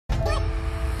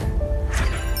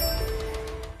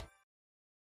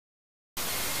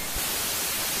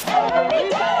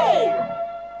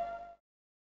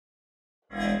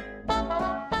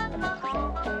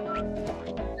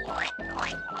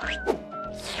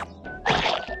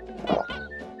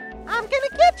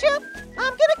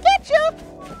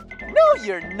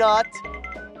you're not.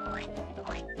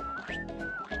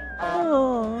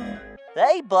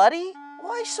 Hey, buddy.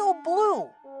 Why so blue?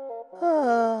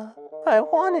 I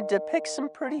wanted to pick some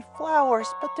pretty flowers,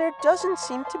 but there doesn't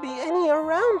seem to be any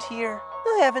around here.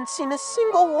 I haven't seen a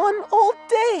single one all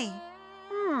day.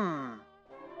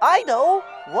 I know.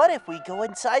 What if we go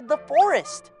inside the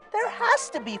forest? There has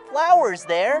to be flowers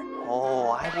there. Oh,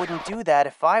 I wouldn't do that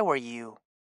if I were you.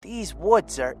 These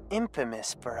woods are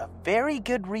infamous for a very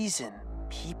good reason.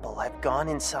 People have gone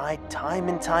inside time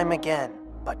and time again,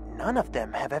 but none of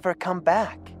them have ever come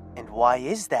back. And why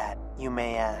is that, you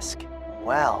may ask?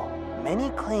 Well,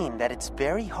 many claim that it's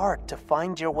very hard to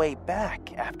find your way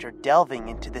back after delving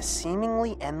into the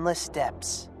seemingly endless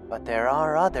depths. But there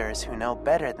are others who know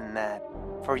better than that.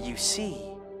 For you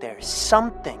see, there's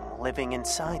something living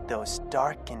inside those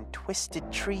dark and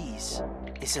twisted trees.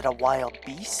 Is it a wild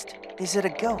beast? Is it a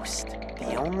ghost?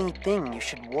 The only thing you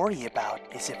should worry about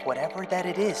is if whatever that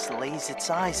it is lays its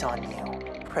eyes on you.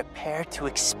 Prepare to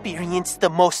experience the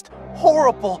most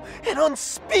horrible and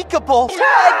unspeakable.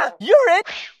 Tag, you're it!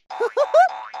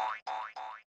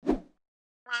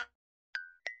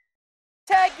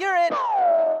 Tag, you're it!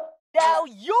 Now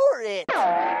you're it!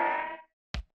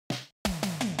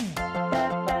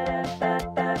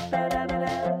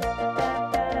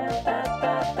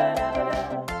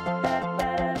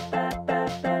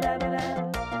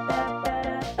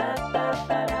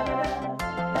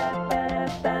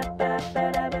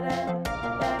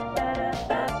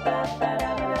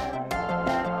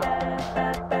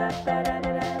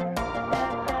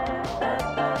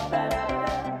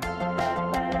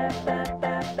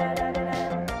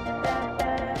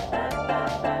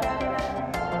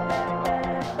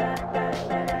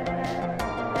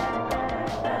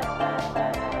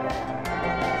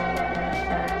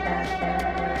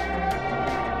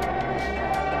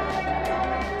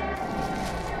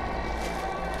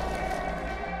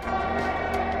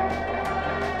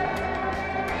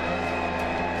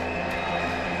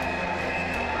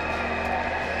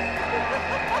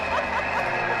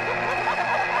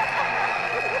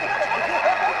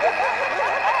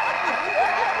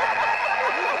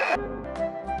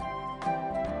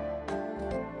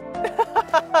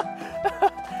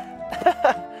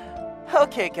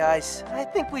 Okay, guys, I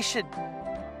think we should...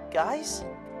 Guys?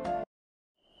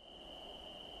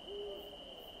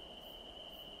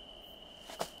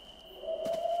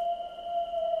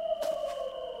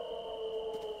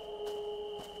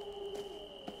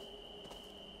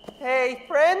 Hey,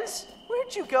 friends,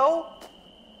 where'd you go?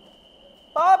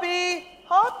 Bobby!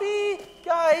 Hoppy!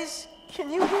 Guys,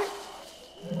 can you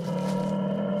hear...